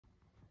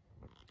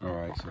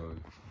Alright, so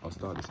I'll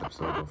start this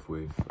episode off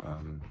with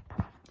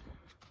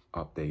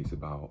updates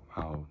about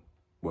how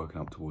working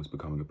up towards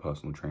becoming a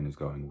personal trainer is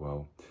going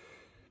well.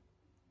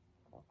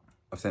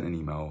 I've sent an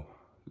email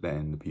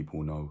letting the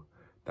people know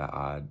that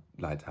I'd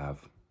like to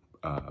have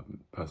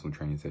personal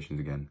training sessions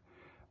again,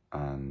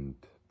 and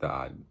that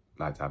I'd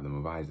like to have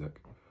them with Isaac.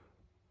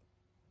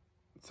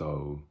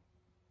 So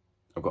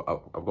I've got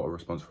a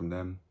response from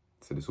them,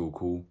 said it's all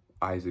cool.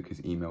 Isaac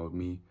has emailed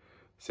me,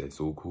 said it's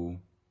all cool.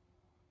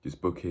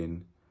 Just book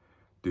in,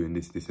 doing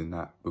this and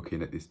that, book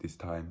in at this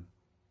time.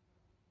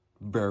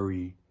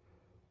 Very,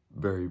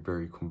 very,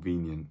 very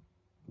convenient,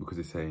 because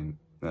it's saying,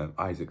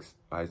 Isaac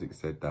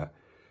said that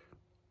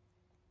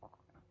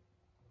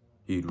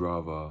he'd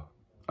rather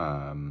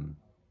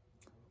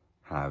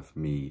have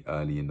me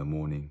early in the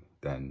morning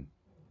than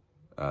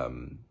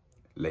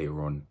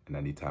later on in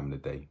any time of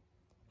the day.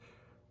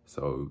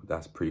 So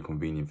that's pretty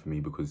convenient for me,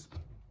 because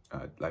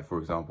like, for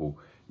example,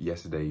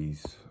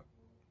 yesterday's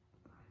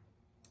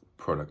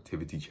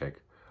productivity check,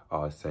 I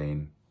was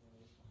saying,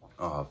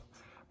 oh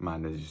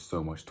man, there's just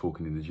so much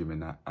talking in the gym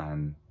and that,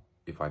 and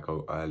if I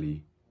go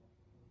early,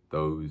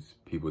 those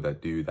people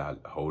that do that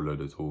whole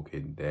load of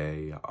talking,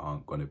 they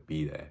aren't gonna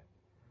be there.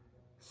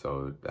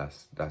 So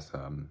that's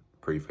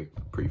pretty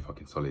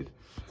fucking solid.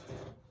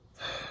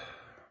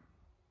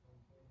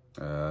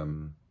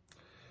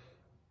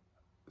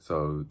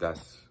 So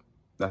that's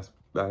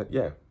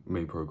yeah,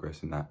 made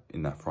progress in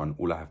that front.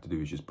 All I have to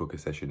do is just book a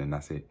session and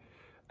that's it,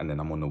 and then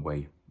I'm on the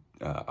way.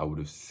 I would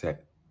have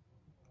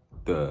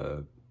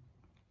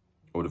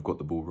got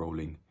the ball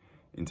rolling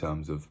in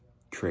terms of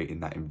creating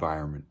that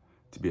environment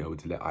to be able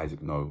to let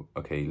Isaac know,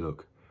 okay,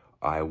 look,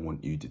 I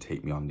want you to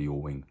take me under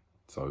your wing.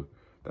 So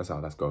that's how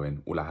that's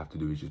going. All I have to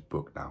do is just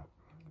book now.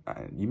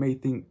 And you may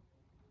think,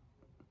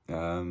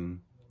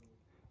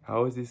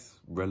 how is this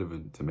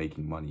relevant to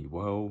making money?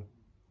 Well,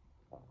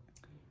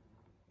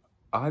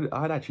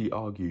 I'd actually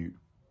argue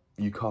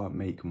you can't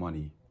make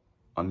money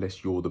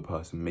unless you're the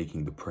person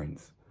making the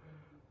prints.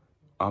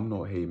 I'm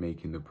not here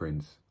making the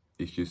prints.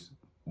 It's just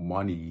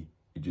money,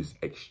 you just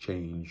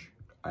exchange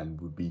and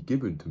would be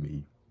given to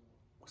me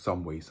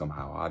some way,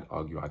 somehow. I'd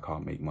argue I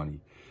can't make money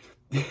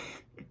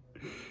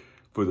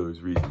for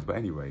those reasons. But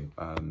anyway,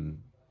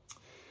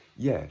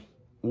 yeah,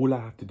 all I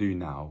have to do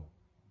now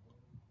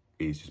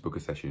is just book a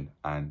session.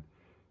 And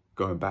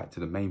going back to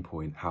the main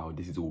point, how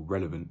this is all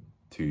relevant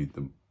to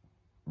the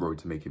Road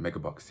to Making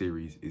Megabucks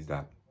series, is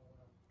that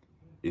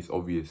it's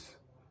obvious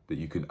that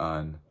you can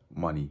earn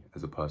money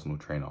as a personal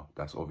trainer.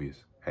 That's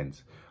obvious.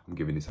 Hence, I'm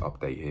giving this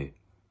update here.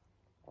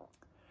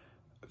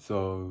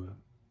 So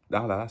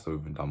now that that's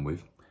over and done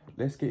with,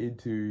 let's get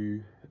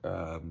into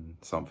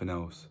something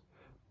else.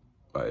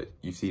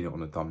 You've seen it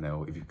on the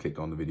thumbnail. If you've clicked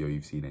on the video,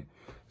 you've seen it.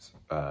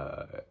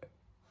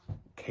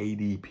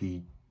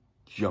 KDP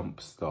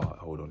Jumpstart.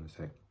 Hold on a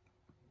sec.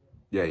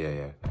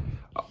 Yeah.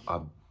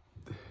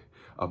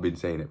 I've been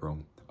saying it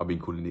wrong. I've been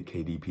calling it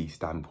KDP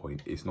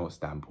Standpoint. It's not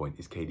Standpoint,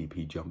 it's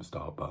KDP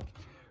Jumpstart. But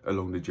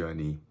along the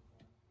journey,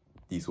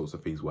 these sorts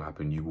of things will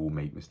happen. You will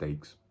make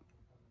mistakes.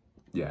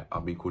 Yeah,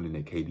 I've been calling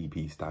it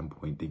KDP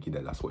Standpoint, thinking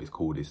that that's what it's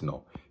called. It's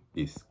not.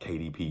 It's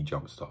KDP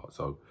Jumpstart.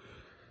 So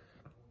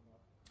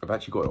I've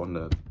actually got it on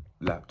the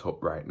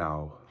laptop right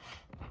now.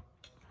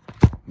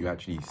 You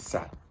actually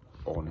sat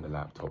on the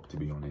laptop, to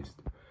be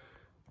honest.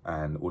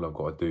 And all I've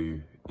got to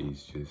do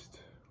is just...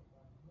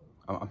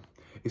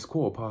 it's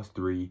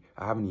 3:15.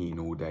 I haven't eaten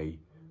all day.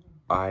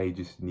 I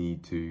just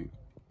need to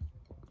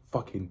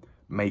fucking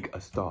make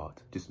a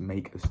start. Just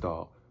make a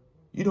start.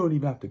 You don't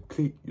even have to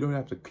click. You don't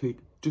have to click.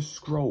 Just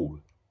scroll.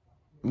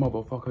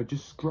 Motherfucker,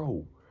 just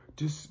scroll.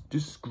 Just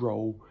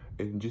scroll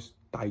and just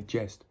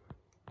digest.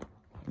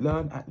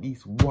 Learn at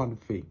least one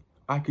thing.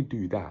 I could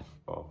do that.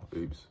 Oh,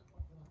 oops.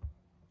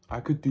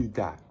 I could do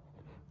that.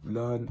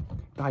 Learn,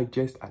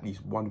 digest at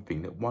least one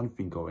thing. Let one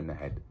thing go in the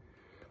head.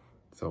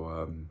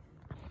 So,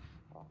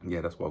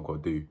 yeah, that's what I've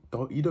got to do.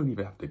 You don't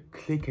even have to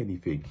click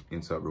anything.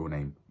 Insert real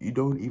name. You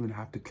don't even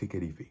have to click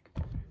anything.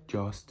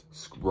 Just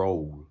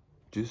scroll.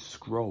 Just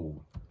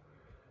scroll.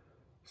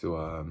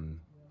 So,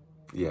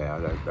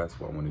 yeah, that's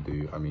what I want to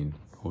do. I mean,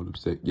 hold up a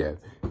sec. Yeah,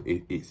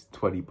 it's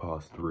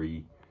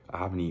 3:20. I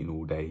haven't eaten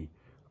all day.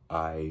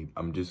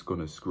 I'm just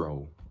going to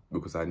scroll,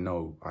 because I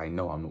know I'm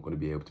not going to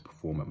be able to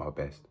perform at my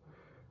best.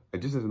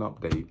 And just as an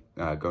update,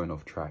 going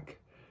off track,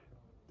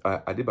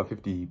 I did my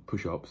 50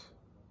 push-ups.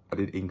 I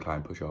did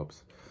incline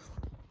push-ups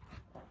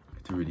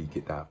to really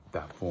get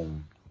that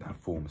form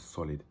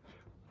solid.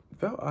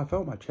 I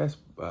felt my chest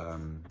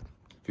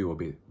feel a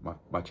bit,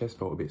 my chest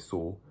felt a bit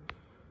sore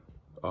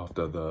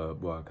after the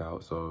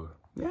workout. So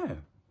yeah,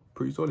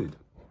 pretty solid.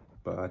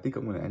 But I think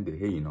I'm gonna end it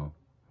here, you know,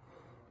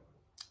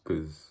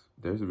 because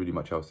there isn't really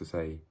much else to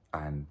say.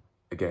 And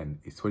again,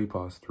 it's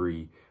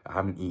 3:20. I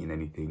haven't eaten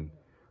anything.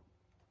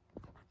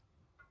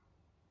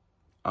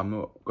 I'm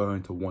not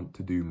going to want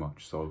to do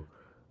much. So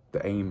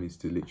the aim is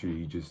to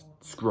literally just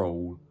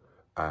scroll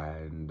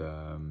and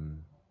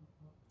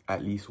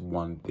at least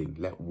one thing,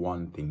 let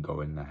one thing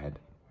go in the head.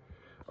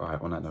 All right,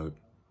 on that note,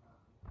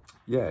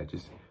 yeah,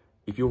 just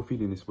if you're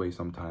feeling this way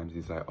sometimes,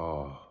 it's like,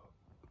 oh,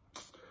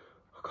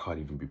 I can't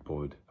even be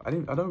bothered. I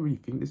don't really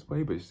think this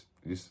way, but it's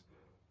just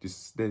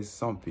there's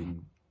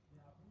something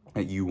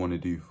that you want to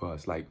do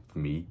first. Like for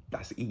me,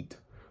 that's eat.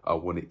 I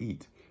want to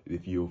eat.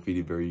 If you're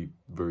feeling very,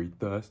 very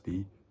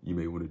thirsty, you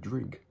may want to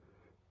drink.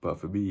 But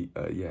for me,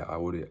 yeah, I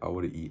want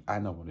to eat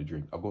and I want to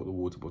drink. I've got the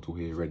water bottle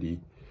here ready.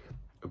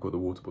 I've got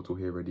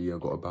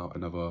about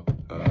another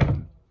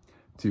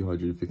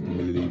 250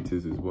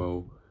 milliliters as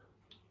well.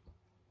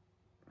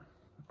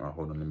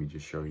 Hold on, let me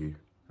just show you.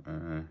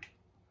 There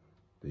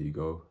you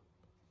go.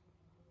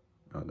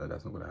 No,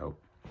 that's not gonna help.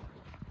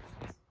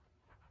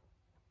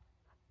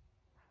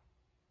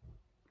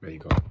 There you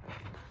go.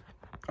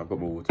 I've got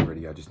my water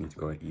ready. I just need to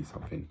go and eat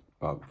something.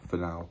 But for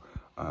now,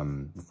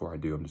 before I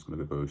do, I'm just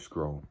gonna go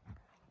scroll.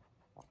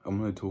 I'm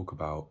gonna talk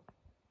about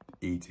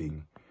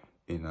eating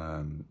in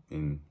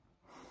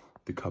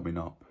the coming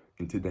up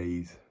in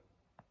today's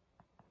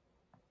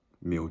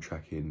meal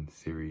tracking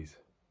series,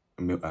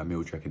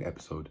 meal tracking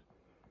episode.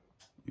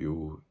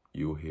 You'll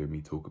hear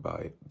me talk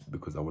about it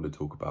because I want to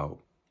talk about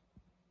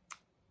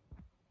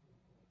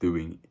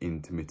doing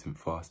intermittent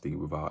fasting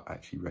without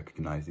actually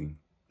recognizing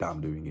that I'm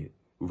doing it,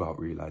 without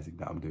realizing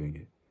that I'm doing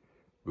it,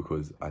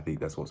 because I think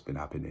that's what's been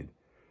happening.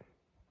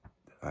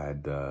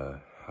 And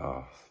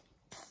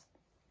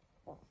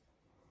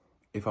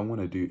if I want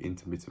to do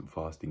intermittent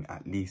fasting,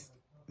 at least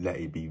let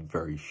it be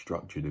very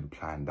structured and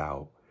planned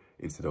out,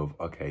 instead of,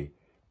 okay,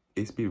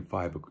 it's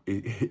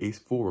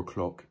 4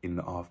 o'clock in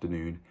the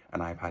afternoon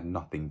and I've had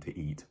nothing to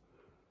eat.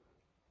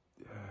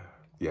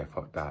 Yeah,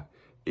 fuck that.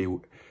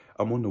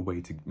 I'm on the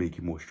way to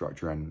making more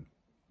structure, and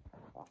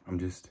I'm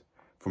just,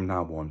 from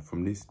now on,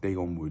 from this day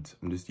onwards,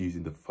 I'm just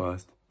using the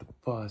first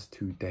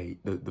 2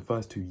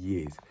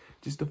 years,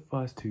 just the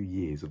first 2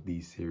 years of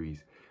these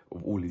series,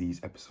 of all of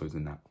these episodes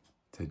and that,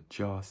 to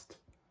just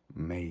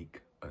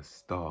make a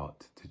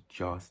start,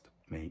 just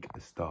make a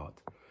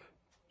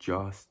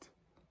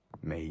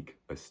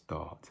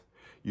start.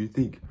 You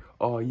think,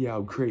 oh yeah,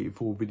 I'm creating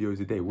 4 videos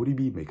a day. What do you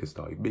mean make a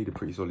start? You've made a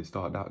pretty solid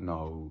start. That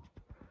no.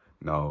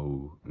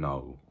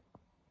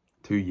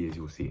 2 years,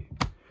 you'll see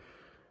it.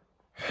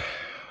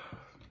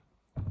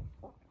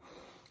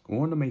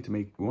 We're on the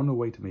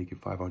way to making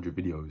 500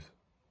 videos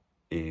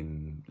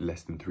in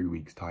less than 3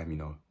 weeks' time, you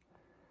know.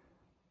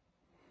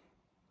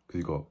 Because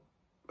you got,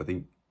 I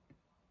think,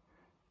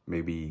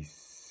 maybe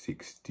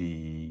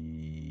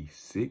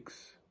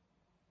 66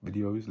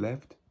 videos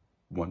left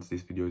once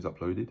this video is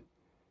uploaded,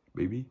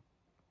 maybe.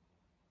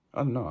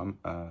 I don't know.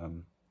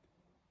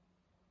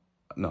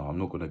 No, I'm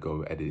not gonna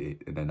go edit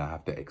it and then I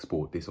have to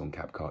export this on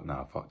CapCut.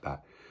 Nah, fuck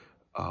that.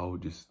 I'll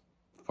just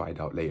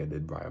find out later,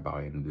 then write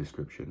about it in the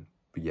description.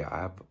 But yeah, I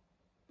have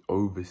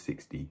over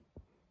 60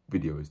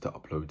 videos to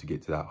upload to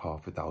get to that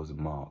 1,000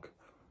 mark,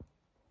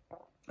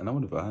 and I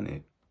would have earned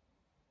it.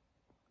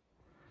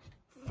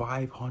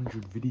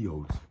 500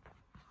 videos.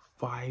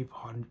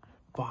 500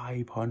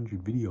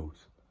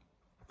 videos.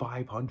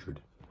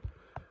 500.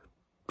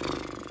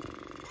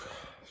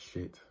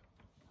 Shit.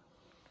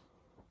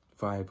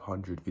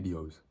 500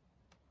 videos.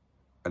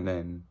 And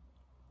then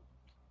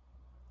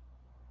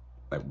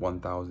like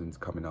 1,000's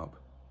coming up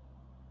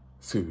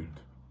soon.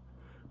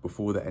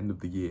 Before the end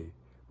of the year.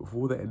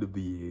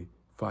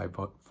 I've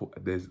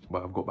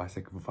got my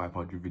second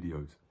 500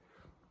 videos.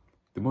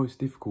 The most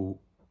difficult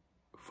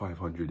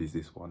 500 is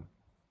this one,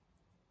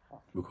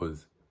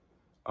 because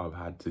I've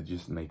had to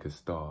just make a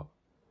start.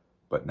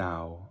 But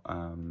now,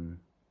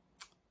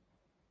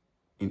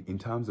 in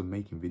terms of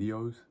making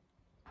videos,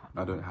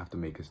 I don't have to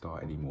make a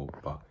start anymore.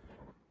 But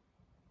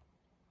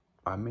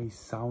I may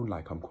sound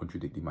like I'm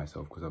contradicting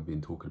myself, because I've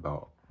been talking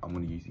about I'm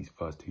going to use these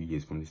first 2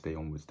 years from this day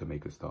onwards to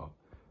make a start.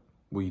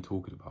 What are you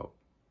talking about?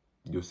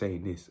 You're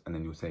saying this and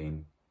then you're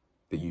saying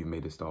that you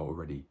made a start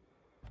already.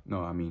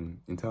 No, I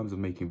mean, in terms of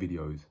making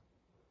videos,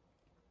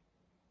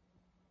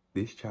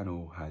 this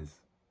channel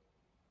has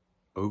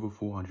over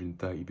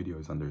 430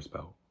 videos under its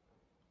belt.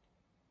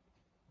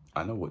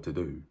 I know what to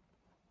do.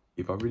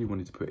 If I really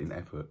wanted to put in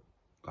effort,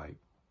 like,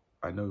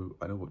 I know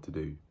what to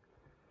do.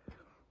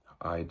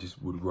 I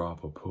just would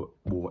rather put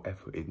more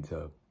effort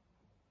into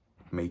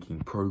making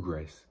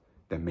progress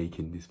than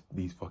making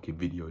these fucking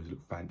videos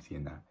look fancy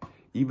and that.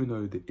 Even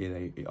though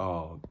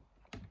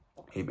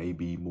it may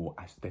be more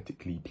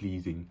aesthetically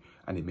pleasing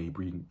and it may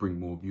bring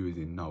more viewers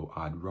in. No,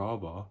 I'd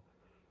rather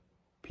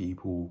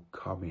people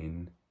come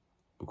in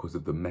because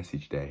of the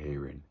message they're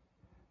hearing,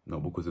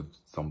 not because of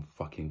some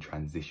fucking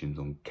transitions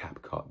on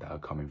CapCut that are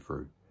coming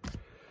through.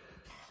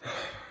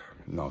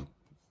 No.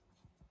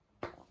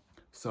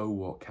 So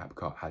what?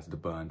 CapCut has the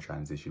burn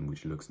transition,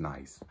 which looks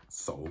nice.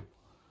 So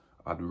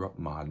I'd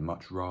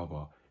much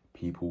rather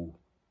people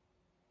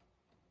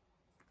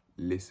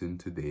listen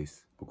to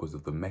this because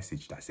of the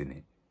message that's in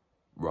it,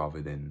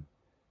 rather than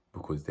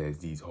because there's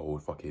these whole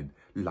fucking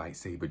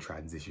lightsaber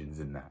transitions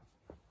and that.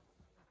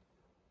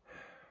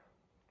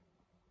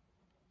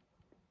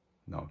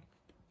 No.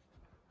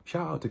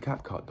 Shout out to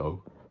CapCut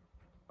though.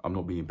 I'm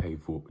not being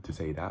paid for to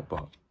say that,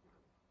 but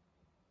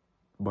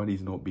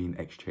money's not being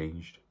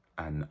exchanged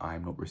And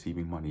I'm not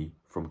receiving money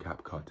from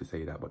CapCut to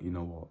say that, but you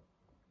know what?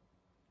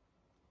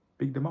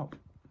 Big them up.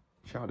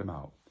 Shout them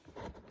out.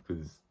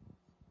 Because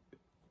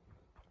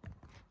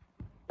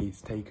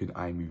it's taken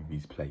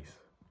iMovie's place.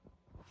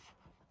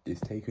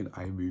 It's taken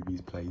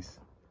iMovie's place.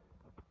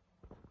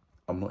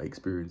 I'm not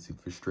experiencing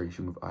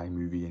frustration with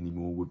iMovie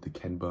anymore with the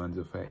Ken Burns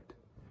effect.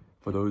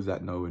 For those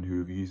that know and who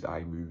have used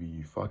iMovie,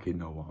 you fucking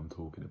know what I'm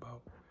talking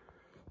about.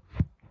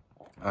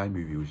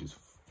 iMovie was just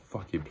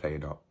fucking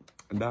playing up.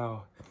 And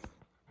now,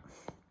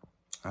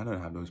 I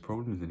don't have those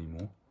problems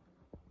anymore.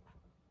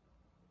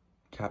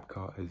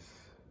 CapCut has...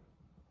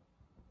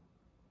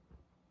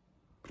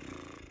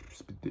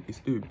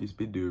 It's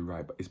been doing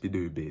right, but it's been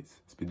doing bits.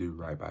 It's been doing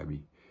right by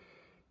me.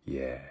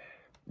 Yeah,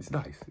 it's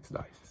nice. It's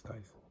nice. It's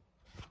nice.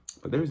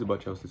 But there isn't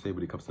much else to say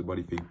when it comes to the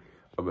money thing.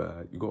 I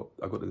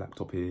got the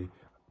laptop here.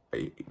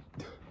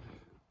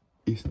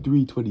 It's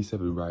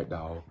 3:27 right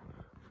now.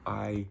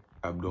 I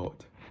am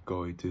not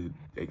going to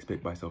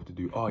expect myself to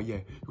do, oh yeah,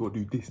 you got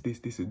to do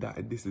this and that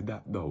and this and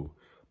that. No,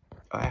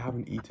 I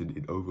haven't eaten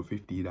in over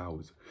 15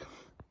 hours.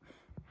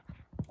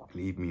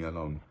 Leave me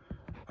alone.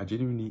 I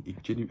genuinely,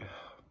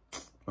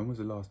 when was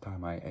the last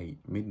time I ate?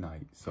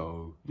 Midnight.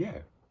 So yeah,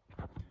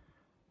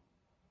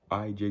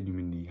 I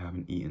genuinely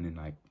haven't eaten in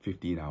like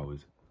 15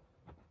 hours.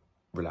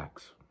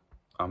 Relax.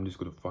 I'm just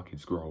gonna fucking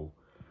scroll.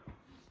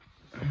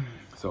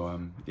 So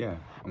yeah,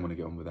 I'm gonna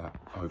get on with that.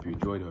 I hope you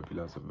enjoyed. I hope you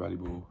learned something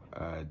valuable.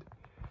 And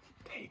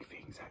take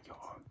things at your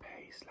own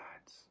pace,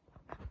 lads.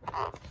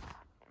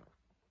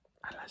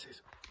 And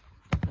lasses.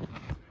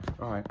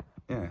 Alright,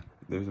 yeah,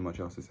 there isn't much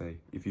else to say.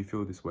 If you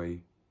feel this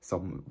way,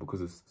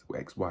 because of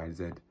X, Y, and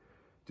Z,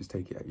 just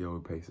take it at your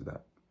own pace of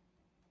that.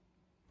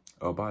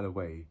 Oh, by the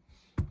way,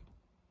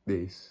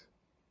 this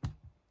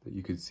that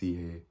you can see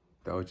here,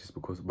 that was just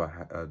because of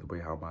the way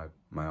how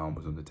my arm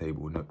was on the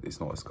table. No, it's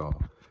not a scar.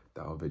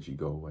 That'll eventually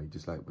go away,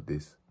 just like with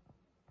this.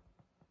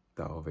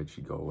 That'll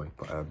eventually go away.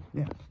 But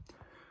yeah,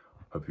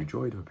 hope you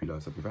enjoyed. Hope you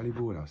learned something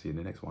valuable, and I'll see you in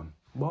the next one.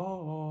 Bye.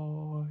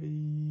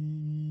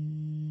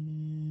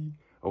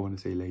 I want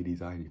to say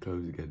ladies iron your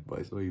clothes again, but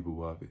it's not even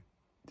worth it.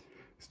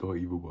 It's not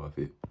even worth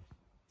it.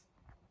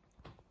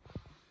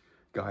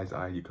 Guys,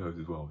 iron your clothes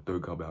as well.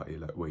 Don't come out here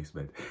like waste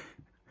men.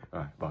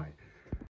 Alright, bye.